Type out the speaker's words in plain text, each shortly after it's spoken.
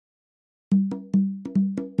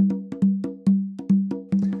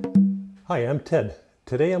Hi, I'm Ted.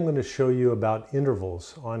 Today I'm going to show you about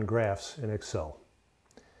intervals on graphs in Excel.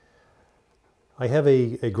 I have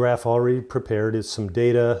a graph already prepared. It's some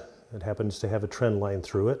data that happens to have a trend line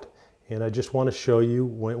through it. And I just want to show you,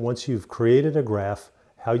 once you've created a graph,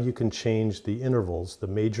 how you can change the intervals, the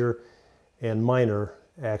major and minor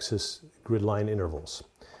axis grid line intervals.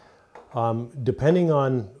 Depending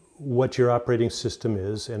on what your operating system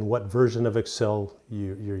is and what version of Excel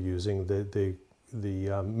you're using, the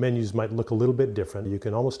menus might look a little bit different. You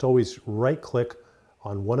can almost always right-click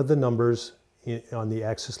on one of the numbers on the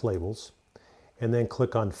axis labels and then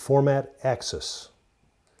click on Format Axis.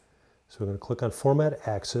 So we're going to click on Format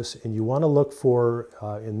Axis, and you want to look for,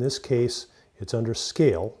 in this case, it's under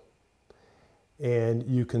Scale, and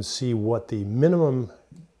you can see what the minimum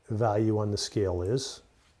value on the scale is.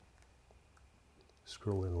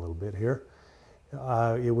 Scroll in a little bit here.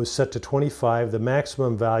 It was set to 25. The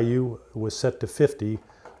maximum value was set to 50.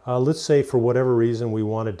 Let's say for whatever reason we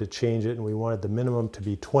wanted to change it and we wanted the minimum to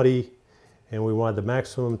be 20 and we wanted the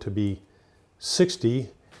maximum to be 60.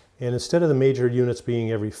 And instead of the major units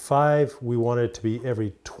being every 5, we wanted it to be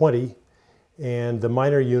every 20. And the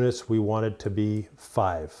minor units we wanted to be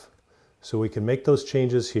 5. So we can make those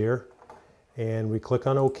changes here and we click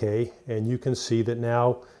on OK, and you can see that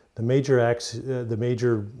now the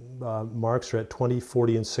major marks are at 20,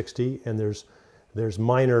 40, and 60, and there's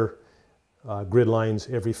minor grid lines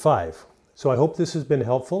every 5. So I hope this has been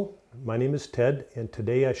helpful. My name is Ted, and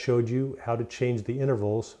today I showed you how to change the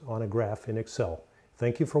intervals on a graph in Excel.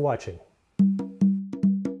 Thank you for watching.